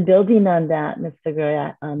 And building on that, Mr.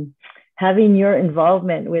 Goya, having your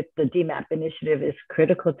involvement with the DMAP initiative is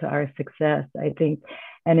critical to our success, I think,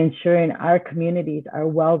 and ensuring our communities are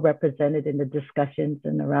well represented in the discussions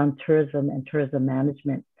and around tourism and tourism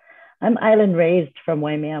management. I'm island raised from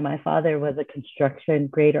Waimea. My father was a construction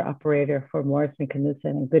grader operator for Morrison,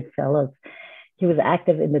 Knudsen and Goodfellows. He was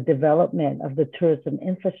active in the development of the tourism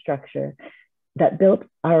infrastructure that built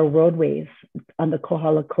our roadways on the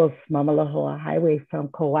Kohala Coast Mamalahoa Highway from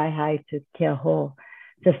Kauai High to Keaho.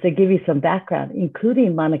 Just to give you some background,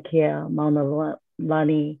 including Mauna Kea, Mauna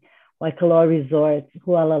Lani, Waikoloa Resorts,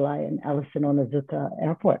 Hualalai, and Allison Onizuka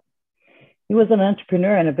Airport. He was an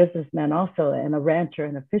entrepreneur and a businessman also, and a rancher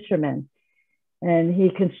and a fisherman. And he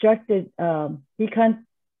contracted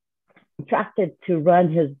to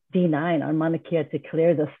run his D9 on Mauna Kea to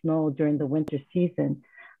clear the snow during the winter season.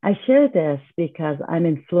 I share this because I'm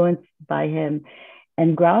influenced by him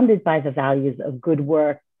and grounded by the values of good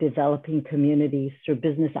work, developing communities through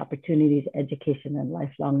business opportunities, education, and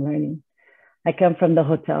lifelong learning. I come from the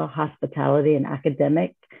hotel, hospitality, and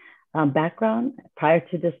academic background. Prior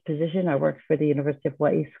to this position, I worked for the University of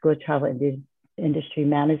Hawaii School of Travel and Industry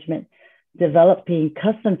Management, developing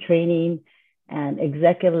custom training and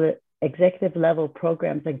executive level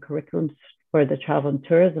programs and curriculums for the travel and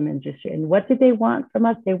tourism industry. And what did they want from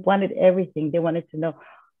us? They wanted everything. They wanted to know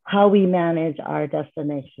how we manage our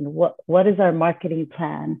destination, what is our marketing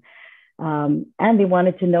plan, and they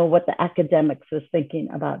wanted to know what the academics was thinking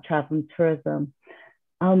about travel and tourism.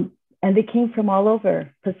 And they came from all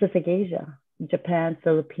over Pacific Asia, Japan,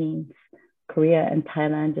 Philippines, Korea, and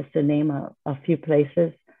Thailand, just to name a few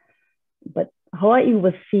places. But Hawaii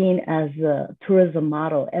was seen as a tourism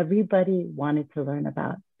model everybody wanted to learn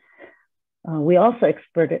about. We also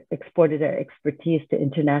exported our expertise to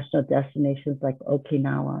international destinations like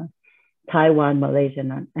Okinawa, Taiwan,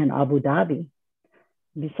 Malaysia, and Abu Dhabi.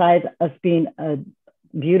 Besides us being a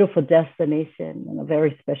beautiful destination and a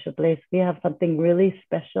very special place, we have something really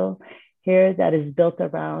special here that is built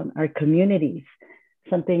around our communities,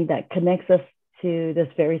 something that connects us to this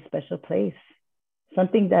very special place,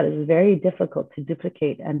 something that is very difficult to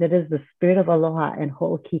duplicate, and that is the spirit of aloha and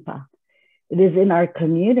ho'okipa. It is in our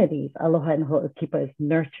communities, aloha and ho'okipa is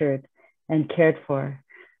nurtured and cared for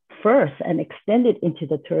first and extended into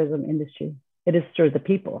the tourism industry. It is through the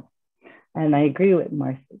people. And I agree with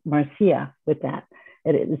Marcia with that.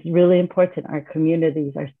 It is really important our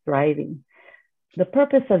communities are thriving. The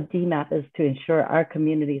purpose of DMAP is to ensure our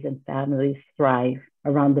communities and families thrive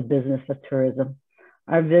around the business of tourism.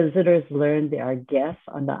 Our visitors learn they are guests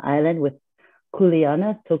on the island with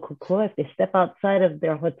kuleana, tokukua. If they step outside of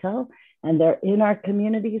their hotel and they're in our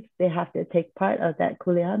communities, they have to take part of that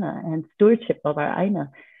kuleana and stewardship of our aina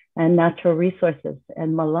and natural resources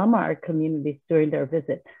and malama our communities during their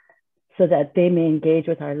visit, so that they may engage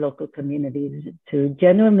with our local communities to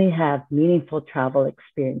genuinely have meaningful travel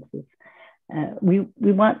experiences. We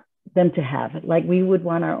want them to have it, like we would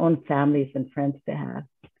want our own families and friends to have.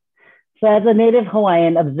 So as a native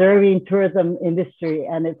Hawaiian, observing tourism industry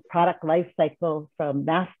and its product life cycle from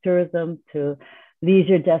mass tourism to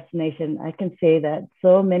leisure destination, I can say that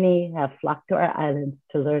so many have flocked to our islands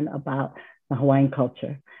to learn about the Hawaiian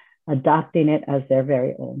culture, adopting it as their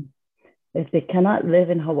very own. If they cannot live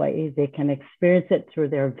in Hawaii, they can experience it through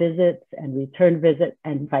their visits and return visits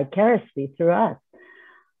and vicariously through us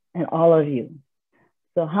and all of you.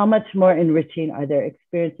 So how much more enriching are their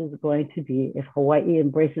experiences going to be if Hawaii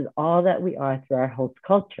embraces all that we are through our host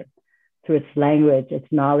culture, through its language, its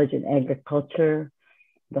knowledge in agriculture,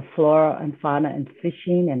 the flora and fauna and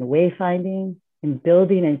fishing and wayfinding, in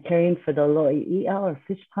building and caring for the lo'i'ia or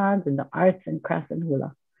fish ponds and the arts and crafts and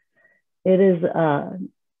hula. It is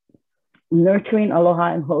nurturing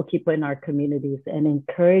aloha and ho'okipa in our communities and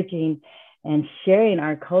encouraging and sharing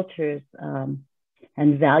our cultures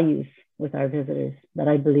and values with our visitors that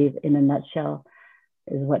I believe in a nutshell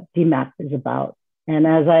is what DMAP is about. And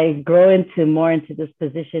as I grow more into this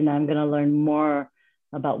position, I'm going to learn more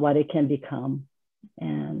about what it can become.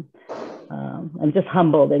 And I'm just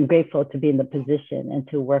humbled and grateful to be in the position and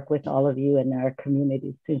to work with all of you in our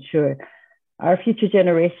communities to ensure our future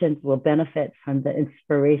generations will benefit from the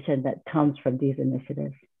inspiration that comes from these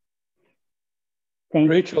initiatives. Thank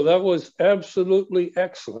you. Rachel, that was absolutely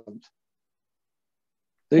excellent.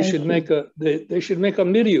 They should make a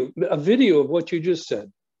video of what you just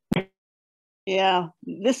said. Yeah,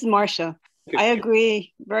 this is Marcia. I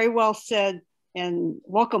agree. Very well said, and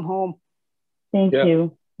welcome home. Thank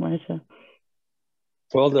you, Marcia.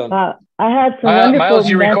 Well done. I had some wonderful Miles,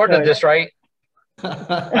 you mentors. recorded this, right?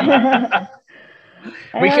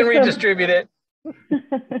 We can redistribute it.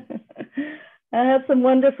 I have some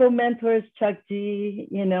wonderful mentors, Chuck G,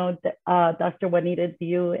 Dr. Juanita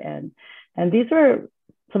Diu, and these were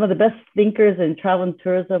some of the best thinkers in travel and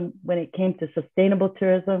tourism when it came to sustainable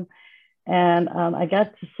tourism. And I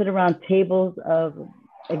got to sit around tables of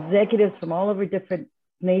executives from all over different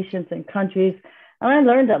nations and countries. And I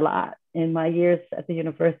learned a lot in my years at the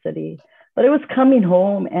university, but it was coming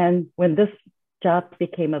home. And when this job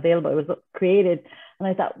became available, it was created. And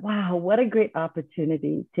I thought, wow, what a great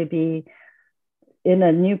opportunity to be in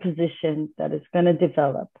a new position that is going to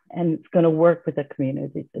develop and it's going to work with the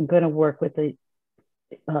communities and going to work with the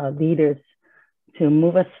leaders to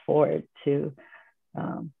move us forward to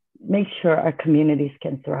make sure our communities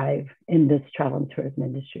can thrive in this travel and tourism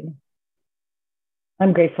industry.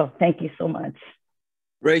 I'm grateful. Thank you so much.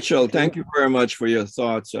 Rachel, thank you very much for your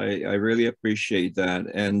thoughts. I really appreciate that.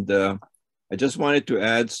 And I just wanted to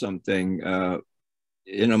add something.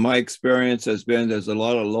 My experience has been there's a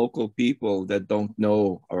lot of local people that don't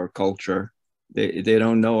know our culture. They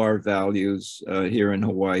don't know our values here in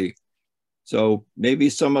Hawaii. So maybe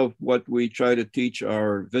some of what we try to teach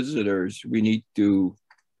our visitors, we need to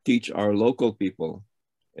teach our local people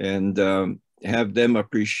and have them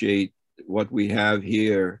appreciate what we have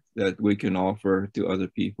here that we can offer to other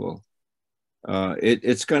people.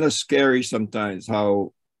 It's kind of scary sometimes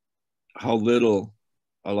how little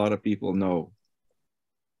a lot of people know.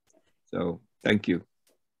 So thank you.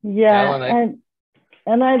 Yeah,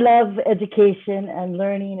 and I love education and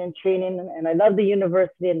learning and training, and I love the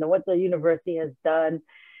university and what the university has done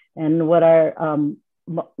and what our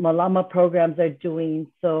Malama programs are doing.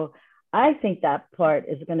 So I think that part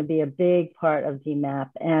is going to be a big part of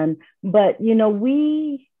DMAP. But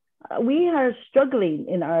we are struggling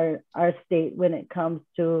in our state when it comes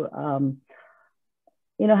to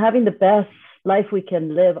having the best life we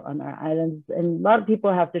can live on our islands. And a lot of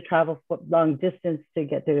people have to travel for long distance to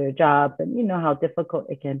get to their jobs, and you know how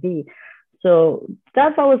difficult it can be. So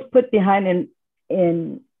that's always put behind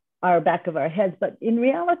in our back of our heads. But in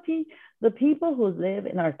reality, the people who live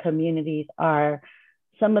in our communities are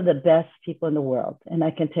some of the best people in the world. And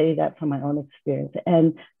I can tell you that from my own experience.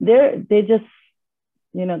 And they just,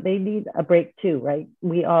 they need a break too, right?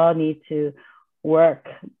 We all need to work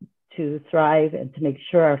to thrive and to make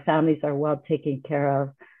sure our families are well taken care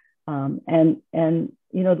of. And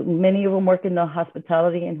many of them work in the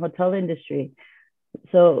hospitality and hotel industry.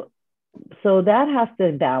 So that has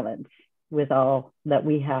to balance with all that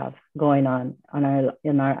we have going on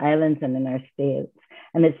in our islands and in our states.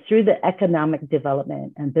 And it's through the economic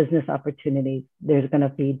development and business opportunities, there's going to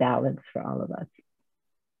be balance for all of us.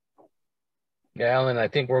 Yeah, Alan, I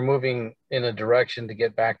think we're moving in a direction to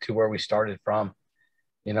get back to where we started from.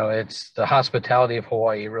 It's the hospitality of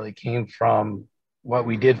Hawaii really came from what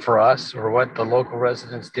we did for us, or what the local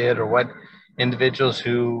residents did, or what individuals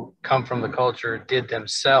who come from the culture did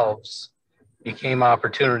themselves became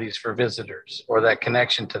opportunities for visitors, or that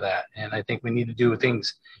connection to that. And I think we need to do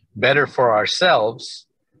things better for ourselves,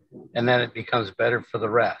 and then it becomes better for the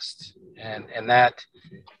rest. And that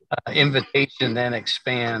invitation then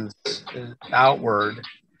expands outward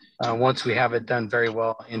once we have it done very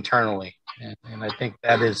well internally. And I think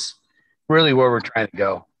that is really where we're trying to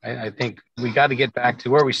go. I think we got to get back to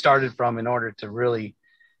where we started from in order to really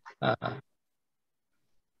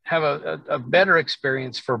have a better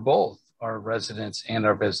experience for both our residents and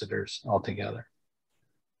our visitors altogether.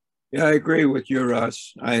 Yeah, I agree with you,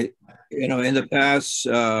 Russ. In the past,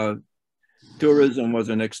 tourism was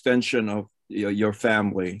an extension of your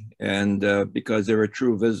family, and because they were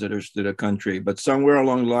true visitors to the country. But somewhere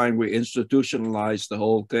along the line, we institutionalized the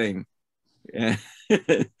whole thing.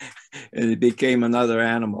 and it became another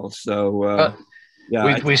animal. So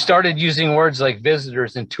yeah, we started using words like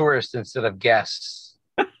visitors and tourists instead of guests.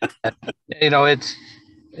 You know,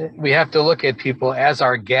 we have to look at people as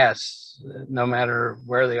our guests, no matter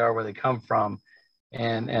where they are, where they come from.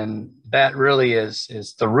 And that really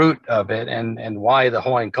is the root of it, and why the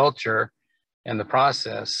Hawaiian culture and the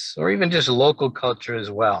process, or even just local culture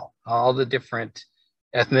as well, all the different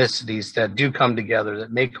ethnicities that do come together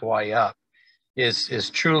that make Hawaii up, is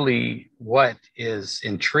truly what is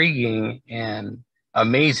intriguing and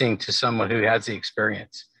amazing to someone who has the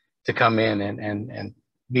experience to come in and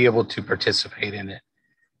be able to participate in it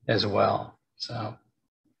as well. So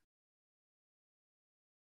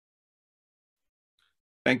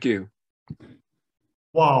thank you.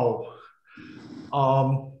 Wow.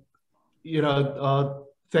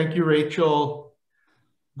 Thank you, Rachel.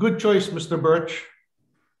 Good choice, Mr. Birch.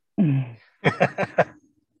 Well,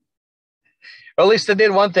 at least I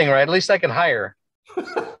did one thing right. At least I can hire.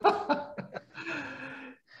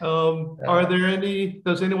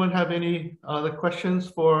 Does anyone have any other questions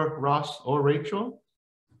for Ross or Rachel?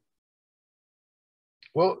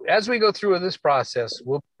 Well, as we go through this process,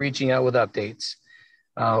 we'll be reaching out with updates.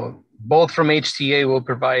 Both from HTA will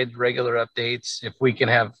provide regular updates. If we can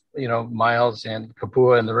have, Miles and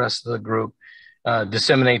Kapua and the rest of the group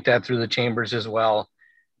disseminate that through the chambers as well.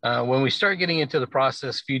 When we start getting into the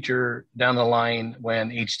process future down the line, when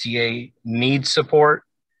HTA needs support,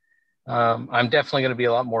 I'm definitely going to be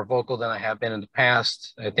a lot more vocal than I have been in the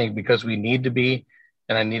past. I think because we need to be,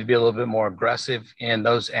 and I need to be a little bit more aggressive in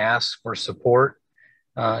those asks for support.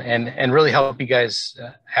 And really help you guys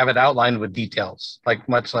have it outlined with details,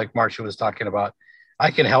 much like Marcia was talking about. I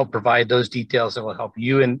can help provide those details that will help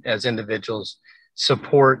you as individuals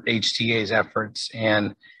support HTA's efforts.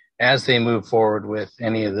 And as they move forward with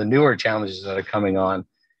any of the newer challenges that are coming on,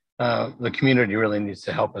 the community really needs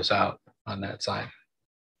to help us out on that side.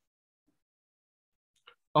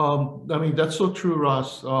 That's so true,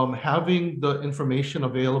 Ross. Having the information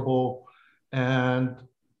available and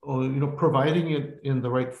providing it in the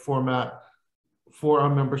right format for our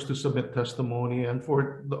members to submit testimony and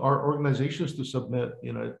for our organizations to submit,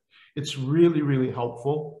 it's really, really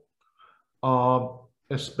helpful,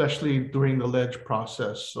 especially during the ledge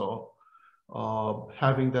process. So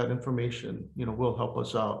having that information, will help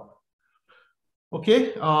us out.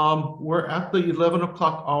 Okay, we're at the 11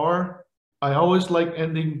 o'clock hour. I always like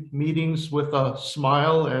ending meetings with a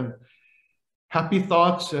smile and happy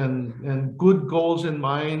thoughts and good goals in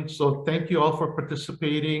mind. So thank you all for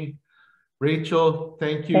participating. Rachel,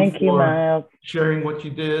 thank you for sharing what you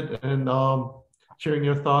did and sharing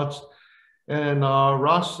your thoughts. And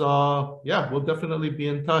Ross, we'll definitely be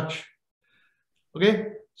in touch.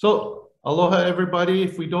 Okay, so aloha everybody.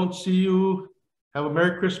 If we don't see you, have a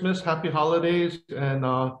Merry Christmas, Happy Holidays, and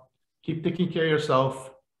keep taking care of yourself.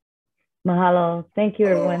 Mahalo. Thank you,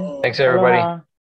 everyone. Thanks, everybody. Aloha.